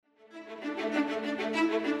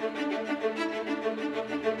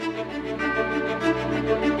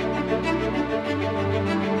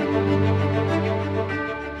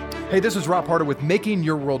Hey, this is Rob Harder with Making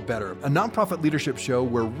Your World Better, a nonprofit leadership show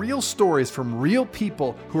where real stories from real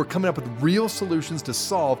people who are coming up with real solutions to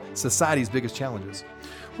solve society's biggest challenges.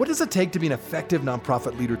 What does it take to be an effective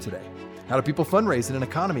nonprofit leader today? How do people fundraise in an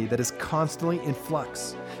economy that is constantly in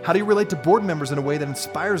flux? How do you relate to board members in a way that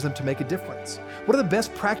inspires them to make a difference? What are the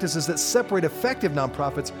best practices that separate effective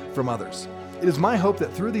nonprofits from others? It is my hope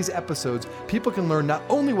that through these episodes, people can learn not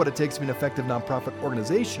only what it takes to be an effective nonprofit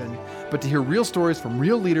organization, but to hear real stories from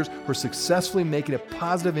real leaders who are successfully making a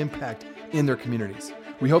positive impact in their communities.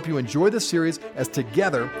 We hope you enjoy this series as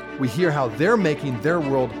together we hear how they're making their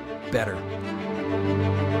world better.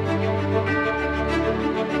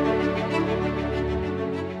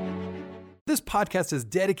 This podcast is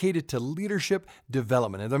dedicated to leadership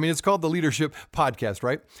development. I mean, it's called the Leadership Podcast,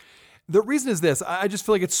 right? The reason is this: I just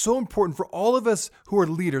feel like it's so important for all of us who are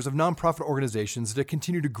leaders of nonprofit organizations to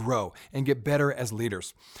continue to grow and get better as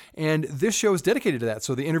leaders. And this show is dedicated to that.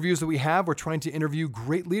 So the interviews that we have, we're trying to interview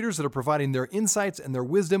great leaders that are providing their insights and their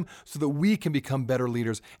wisdom so that we can become better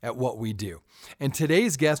leaders at what we do. And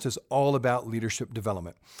today's guest is all about leadership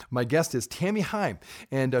development. My guest is Tammy Heim,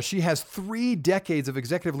 and she has 3 decades of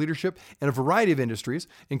executive leadership in a variety of industries,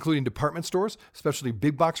 including department stores, especially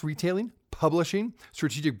big box retailing, publishing,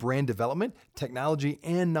 strategic brand development, technology,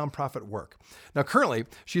 and nonprofit work. Now, currently,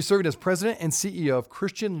 she's serving as president and CEO of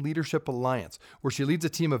Christian Leadership Alliance, where she leads a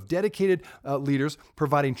team of dedicated leaders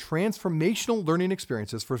providing transformational learning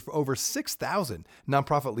experiences for over 6,000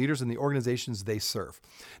 nonprofit leaders in the organizations they serve.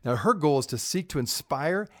 Now, her goal is to seek to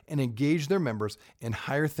inspire and engage their members in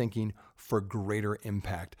higher thinking for greater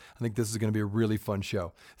impact. I think this is going to be a really fun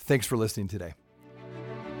show. Thanks for listening today.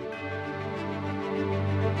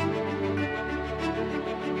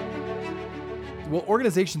 Well,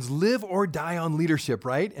 organizations live or die on leadership,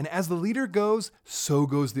 right? And as the leader goes, so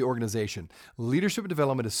goes the organization. Leadership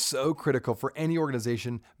development is so critical for any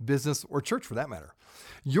organization, business, or church for that matter.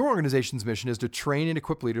 Your organization's mission is to train and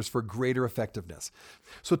equip leaders for greater effectiveness.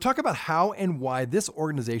 So talk about how and why this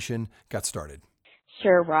organization got started.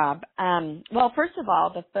 Sure, Rob. Well, first of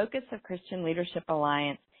all, the focus of Christian Leadership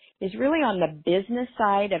Alliance is really on the business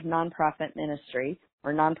side of nonprofit ministry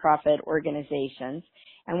or nonprofit organizations.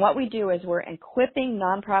 And what we do is we're equipping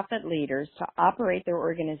nonprofit leaders to operate their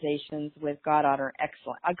organizations with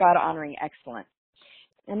God-honoring excellence.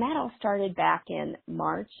 And that all started back in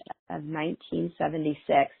March of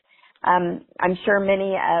 1976. I'm sure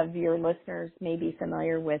many of your listeners may be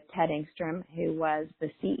familiar with Ted Engstrom, who was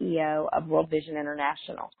the CEO of World Vision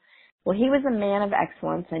International. Well, he was a man of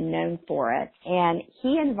excellence and known for it, and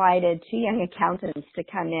he invited 2 young accountants to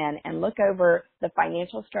come in and look over the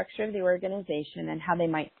financial structure of the organization and how they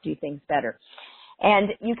might do things better. And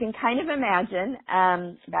you can kind of imagine,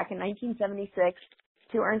 back in 1976,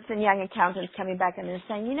 2 Ernst & Young accountants coming back in and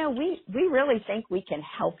saying, we really think we can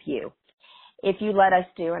help you if you let us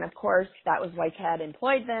do. And of course, that was why Ted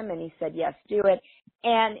employed them, and he said, yes, do it.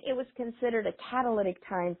 And it was considered a catalytic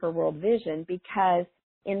time for World Vision because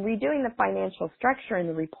in redoing the financial structure and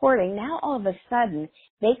the reporting, now all of a sudden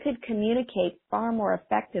they could communicate far more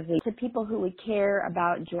effectively to people who would care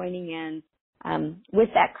about joining in with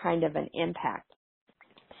that kind of an impact.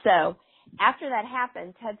 So after that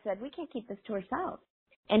happened, Ted said, we can't keep this to ourselves.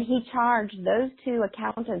 And he charged those 2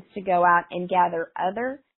 accountants to go out and gather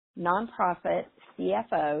other nonprofit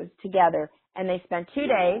CFOs together. And they spent 2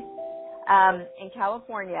 days in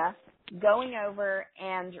California going over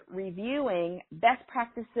and reviewing best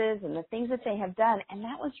practices and the things that they have done. And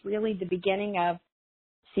that was really the beginning of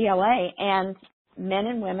CLA. And men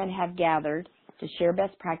and women have gathered to share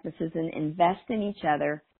best practices and invest in each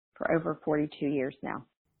other for over 42 years now.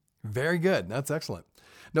 Very good. That's excellent.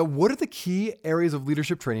 Now, what are the key areas of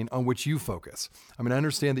leadership training on which you focus? I mean, I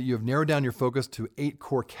understand that you have narrowed down your focus to 8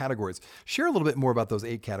 core categories. Share a little bit more about those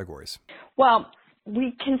 8 categories. Well,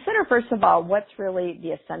 we consider, first of all, what's really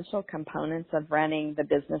the essential components of running the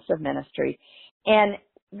business of ministry. And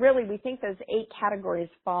really, we think those 8 categories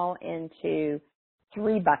fall into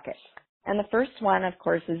 3 buckets. And the first one, of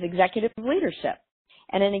course, is executive leadership.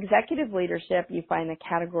 And in executive leadership, you find the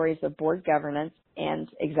categories of board governance and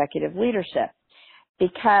executive leadership.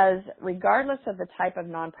 Because regardless of the type of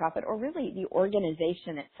nonprofit or really the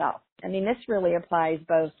organization itself, I mean, this really applies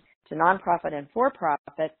both to nonprofit and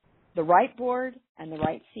for-profit, the right board and the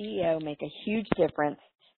right CEO make a huge difference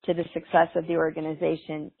to the success of the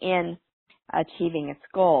organization in achieving its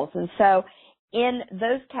goals. And so in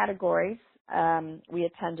those categories, we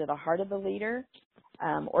attend to the heart of the leader,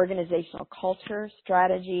 organizational culture,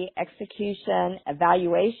 strategy, execution,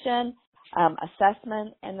 evaluation,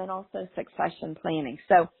 assessment, and then also succession planning.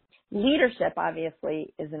 So leadership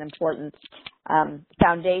obviously is an important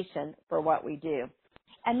foundation for what we do.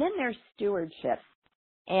 And then there's stewardship.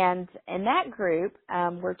 And in that group,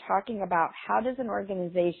 we're talking about how does an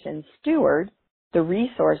organization steward the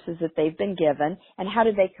resources that they've been given, and how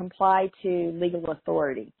do they comply to legal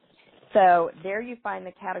authority. So there you find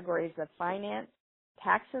the categories of finance,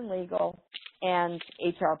 tax and legal, and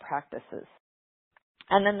HR practices.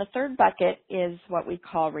 And then the third bucket is what we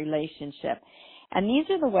call relationship. And these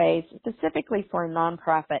are the ways, specifically for a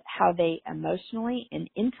nonprofit, how they emotionally and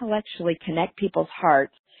intellectually connect people's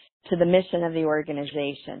hearts to the mission of the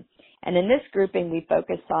organization. And in this grouping, we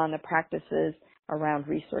focus on the practices around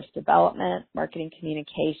resource development, marketing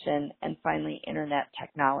communication, and finally, internet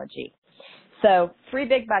technology. So 3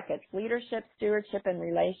 big buckets: leadership, stewardship, and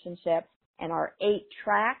relationship. And our 8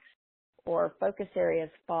 tracks or focus areas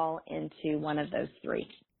fall into one of those 3.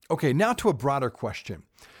 Okay, now to a broader question.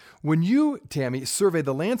 When you, Tammy, survey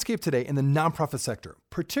the landscape today in the nonprofit sector,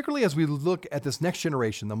 particularly as we look at this next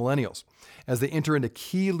generation, the millennials, as they enter into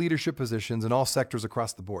key leadership positions in all sectors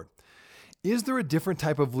across the board, is there a different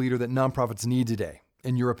type of leader that nonprofits need today,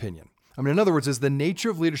 in your opinion? I mean, in other words, is the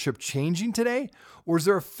nature of leadership changing today, or is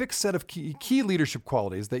there a fixed set of key leadership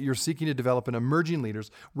qualities that you're seeking to develop in emerging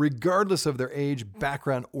leaders, regardless of their age,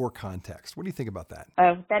 background, or context? What do you think about that?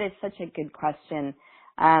 Oh, that is such a good question.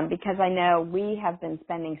 Because I know we have been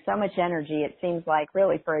spending so much energy, it seems like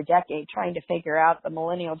really for a decade, trying to figure out the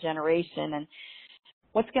millennial generation and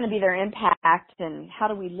what's going to be their impact and how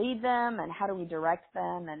do we lead them and how do we direct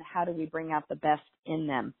them and how do we bring out the best in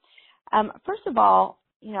them. First of all,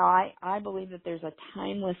 I believe that there's a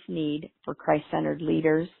timeless need for Christ-centered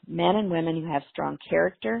leaders, men and women who have strong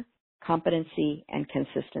character, competency, and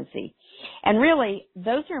consistency. And really,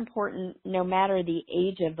 those are important no matter the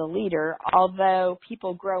age of the leader, although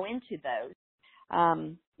people grow into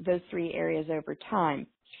those 3 areas over time.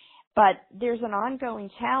 But there's an ongoing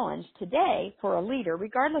challenge today for a leader,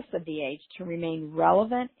 regardless of the age, to remain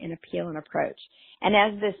relevant in appeal and approach. And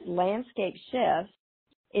as this landscape shifts,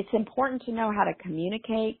 it's important to know how to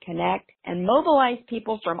communicate, connect, and mobilize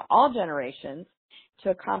people from all generations to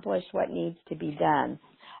accomplish what needs to be done.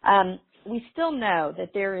 We still know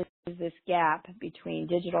that there is this gap between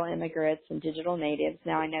digital immigrants and digital natives.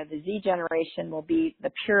 Now, I know the Z generation will be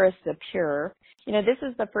the purest of pure. This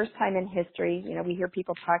is the first time in history, we hear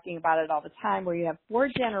people talking about it all the time, where you have 4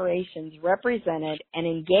 generations represented and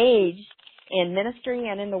engaged in ministry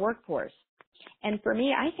and in the workforce. And for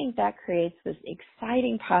me, I think that creates this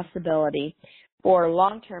exciting possibility for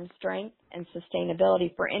long-term strength and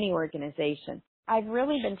sustainability for any organization. I've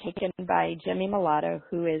really been taken by Jimmy Mulatto,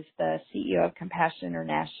 who is the CEO of Compassion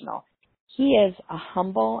International. He is a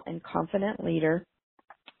humble and confident leader.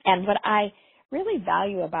 And what I really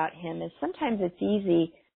value about him is sometimes it's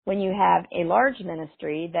easy when you have a large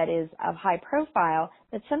ministry that is of high profile,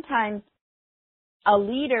 that sometimes a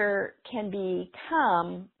leader can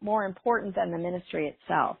become more important than the ministry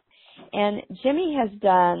itself. And Jimmy has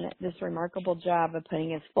done this remarkable job of putting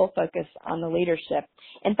his full focus on the leadership.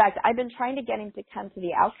 In fact, I've been trying to get him to come to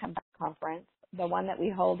the Outcome Conference, the one that we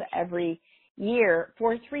hold every year,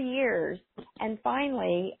 for 3 years. And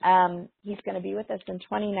finally, he's going to be with us in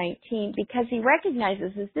 2019 because he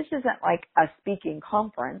recognizes this isn't like a speaking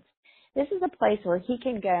conference. This is a place where he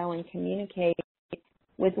can go and communicate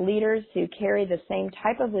with leaders who carry the same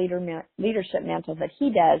type of leadership mantle that he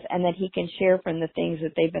does, and that he can share from the things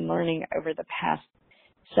that they've been learning over the past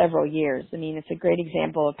several years. I mean, it's a great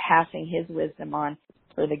example of passing his wisdom on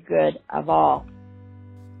for the good of all.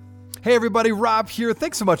 Hey everybody, Rob here.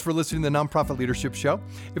 Thanks so much for listening to the Nonprofit Leadership Show.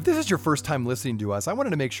 If this is your first time listening to us, I wanted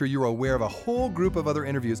to make sure you're aware of a whole group of other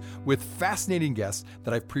interviews with fascinating guests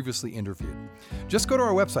that I've previously interviewed. Just go to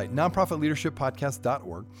our website,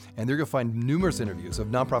 nonprofitleadershippodcast.org, and there you'll find numerous interviews of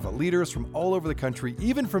nonprofit leaders from all over the country,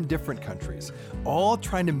 even from different countries, all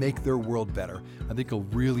trying to make their world better. I think you'll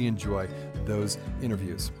really enjoy those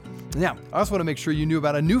interviews. Now, I also want to make sure you knew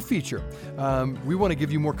about a new feature. We want to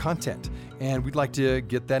give you more content, and we'd like to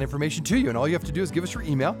get that information to you. And all you have to do is give us your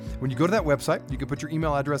email. When you go to that website, you can put your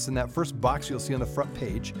email address in that first box you'll see on the front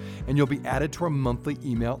page, and you'll be added to our monthly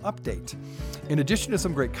email update. In addition to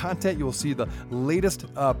some great content, you will see the latest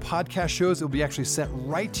podcast shows. It will be actually sent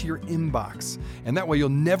right to your inbox, and that way you'll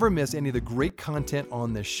never miss any of the great content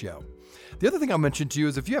on this show. The other thing I'll mention to you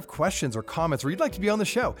is if you have questions or comments or you'd like to be on the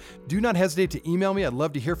show, do not hesitate to email me. I'd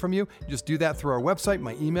love to hear from you. Just do that through our website,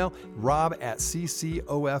 my email,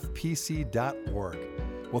 rob@ccofpc.org.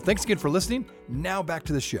 Well, thanks again for listening. Now back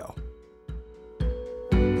to the show.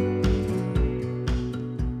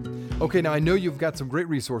 Okay, now I know you've got some great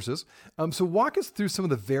resources. So walk us through some of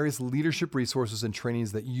the various leadership resources and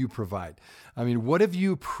trainings that you provide. I mean, what have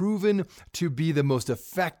you proven to be the most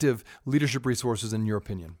effective leadership resources in your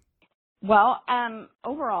opinion? Well,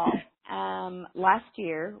 overall, last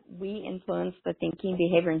year we influenced the thinking,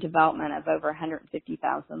 behavior, and development of over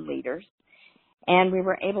 150,000 leaders, and we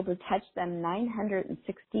were able to touch them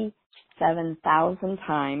 967,000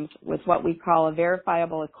 times with what we call a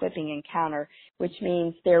verifiable equipping encounter, which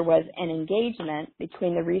means there was an engagement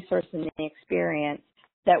between the resource and the experience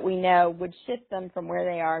that we know would shift them from where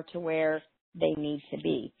they are to where they need to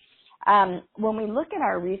be. When we look at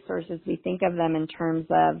our resources, we think of them in terms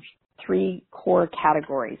of three core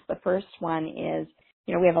categories. The first one is,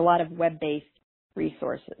 we have a lot of web-based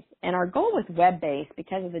resources. And our goal with web-based,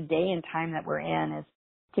 because of the day and time that we're in, is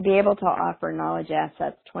to be able to offer knowledge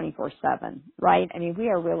assets 24/7, right? I mean, we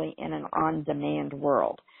are really in an on-demand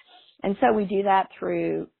world. And so we do that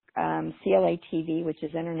through CLA TV, which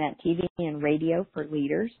is Internet TV and radio for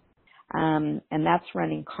leaders. And that's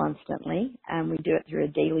running constantly. We do it through a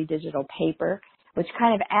daily digital paper, which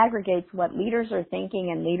kind of aggregates what leaders are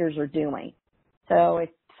thinking and leaders are doing. So if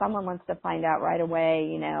someone wants to find out right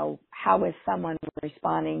away, how is someone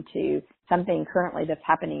responding to something currently that's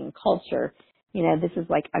happening in culture, this is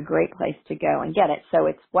like a great place to go and get it. So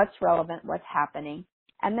it's what's relevant, what's happening.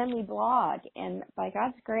 And then we blog. And by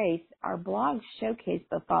God's grace, our blogs showcase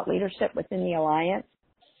the thought leadership within the Alliance.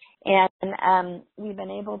 And we've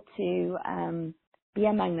been able to be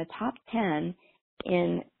among the top 10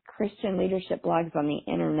 in Christian leadership blogs on the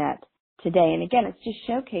Internet today. And again, it's just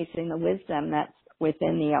showcasing the wisdom that's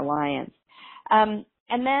within the Alliance. And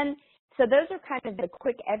then, so those are kind of the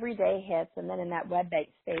quick everyday hits. And then in that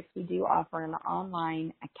web-based space, we do offer an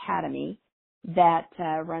online academy that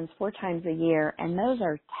runs 4 times a year. And those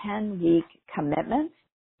are 10-week commitments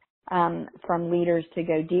from leaders to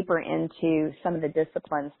go deeper into some of the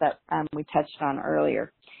disciplines that we touched on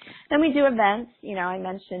earlier. Then we do events. I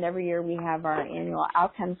mentioned every year we have our annual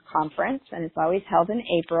Outcomes Conference, and it's always held in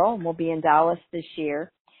April, and we'll be in Dallas this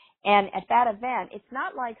year. And at that event, it's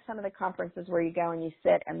not like some of the conferences where you go and you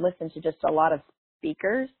sit and listen to just a lot of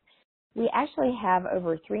speakers. We actually have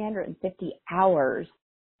over 350 hours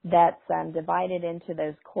that's divided into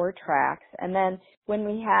those core tracks. And then when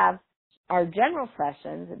we have our general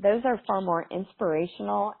sessions, those are far more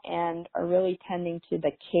inspirational and are really tending to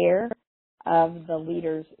the care of the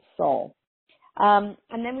leader's soul. And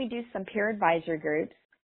then we do some peer advisor groups,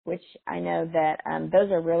 which I know that those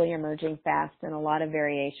are really emerging fast in a lot of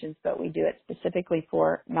variations, but we do it specifically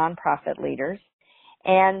for nonprofit leaders.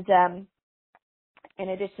 And in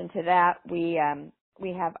addition to that, we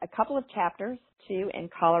have a couple of chapters, too, in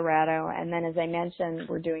Colorado. And then, as I mentioned,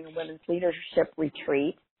 we're doing a women's leadership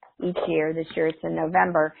retreat each year. This year it's in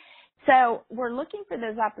November. So we're looking for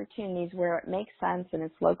those opportunities where it makes sense and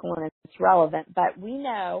it's local and it's relevant. But we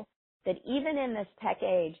know that even in this tech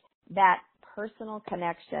age, that personal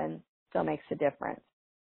connection still makes a difference.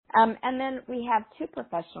 And then we have 2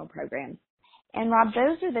 professional programs. And Rob,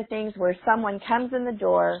 those are the things where someone comes in the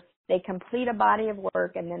door, they complete a body of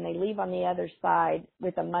work, and then they leave on the other side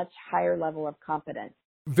with a much higher level of competence.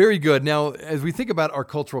 Very good. Now, as we think about our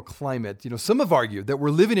cultural climate, some have argued that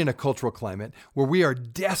we're living in a cultural climate where we are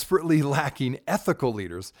desperately lacking ethical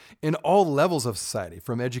leaders in all levels of society,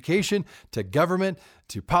 from education to government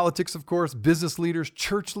to politics, of course, business leaders,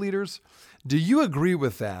 church leaders. Do you agree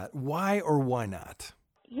with that? Why or why not?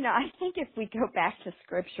 I think if we go back to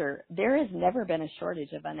Scripture, there has never been a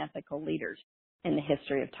shortage of unethical leaders in the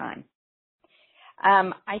history of time.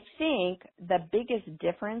 I think the biggest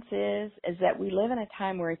difference is that we live in a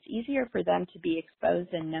time where it's easier for them to be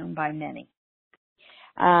exposed and known by many.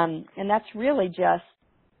 And that's really just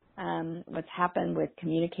what's happened with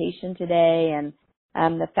communication today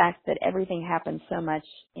and the fact that everything happens so much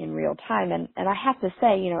in real time. And I have to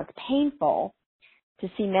say, it's painful to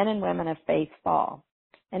see men and women of faith fall.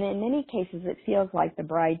 And in many cases, it feels like the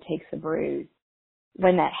bride takes a bruise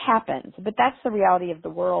when that happens. But that's the reality of the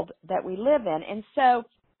world that we live in. And so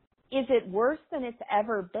is it worse than it's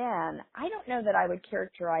ever been? I don't know that I would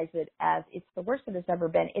characterize it as it's the worst that it's ever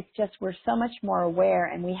been. It's just we're so much more aware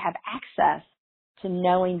and we have access to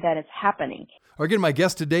knowing that it's happening. Again, my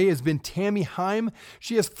guest today has been Tammy Heim.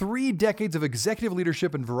 She has 3 decades of executive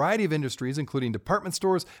leadership in a variety of industries, including department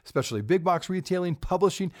stores, especially big box retailing,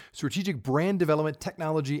 publishing, strategic brand development,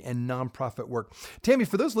 technology, and nonprofit work. Tammy,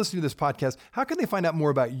 for those listening to this podcast, how can they find out more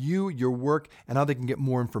about you, your work, and how they can get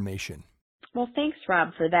more information? Well, thanks,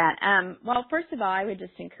 Rob, for that. Well, first of all, I would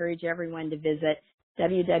just encourage everyone to visit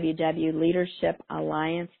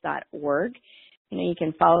www.leadershipalliance.org. You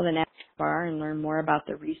can follow the next bar and learn more about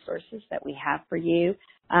the resources that we have for you.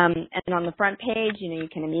 And on the front page, you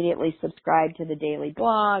can immediately subscribe to the daily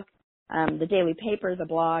blog, the daily paper, the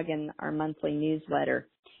blog, and our monthly newsletter.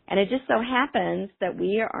 And it just so happens that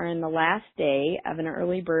we are in the last day of an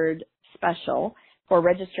early bird special for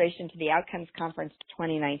registration to the Outcomes Conference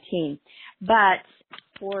 2019. But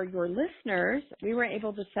for your listeners, we were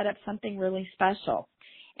able to set up something really special.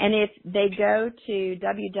 And if they go to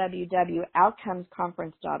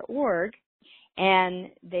www.outcomesconference.org and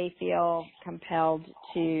they feel compelled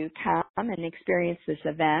to come and experience this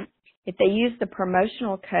event, if they use the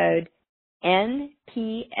promotional code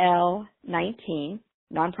NPL19,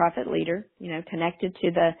 Nonprofit Leader, connected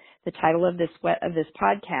to the title of this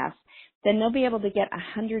podcast, then they'll be able to get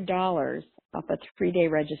 $100 off a 3-day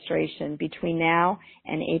registration between now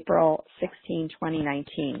and April 16,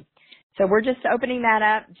 2019. So we're just opening that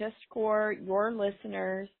up just for your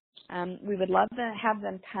listeners. We would love to have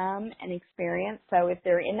them come and experience. So if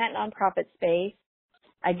they're in that nonprofit space,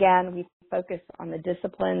 again, we focus on the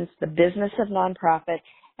disciplines, the business of nonprofit,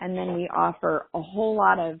 and then we offer a whole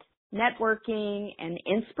lot of networking and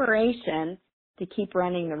inspiration to keep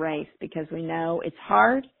running the race, because we know it's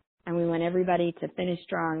hard and we want everybody to finish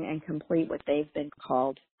strong and complete what they've been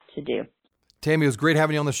called to do. Tammy, it was great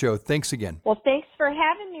having you on the show. Thanks again. Well, thanks for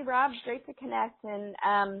having me, Rob. Great to connect. And,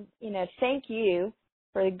 thank you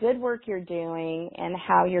for the good work you're doing and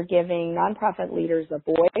how you're giving nonprofit leaders a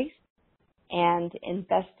voice and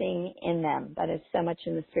investing in them. That is so much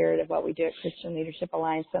in the spirit of what we do at Christian Leadership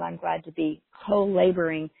Alliance, and I'm glad to be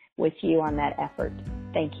co-laboring with you on that effort.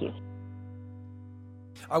 Thank you.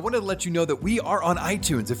 I wanted to let you know that we are on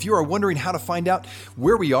iTunes. If you are wondering how to find out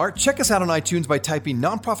where we are, check us out on iTunes by typing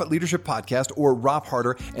Nonprofit Leadership Podcast or Rob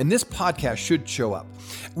Harder, and this podcast should show up.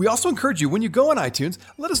 We also encourage you, when you go on iTunes,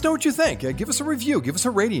 let us know what you think. Give us a review, give us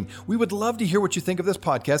a rating. We would love to hear what you think of this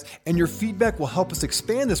podcast, and your feedback will help us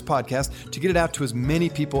expand this podcast to get it out to as many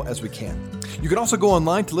people as we can. You can also go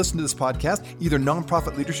online to listen to this podcast, either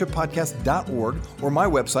nonprofitleadershippodcast.org or my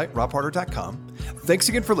website, robharder.com. Thanks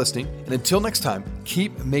again for listening, and until next time,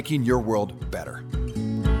 keep making your world better.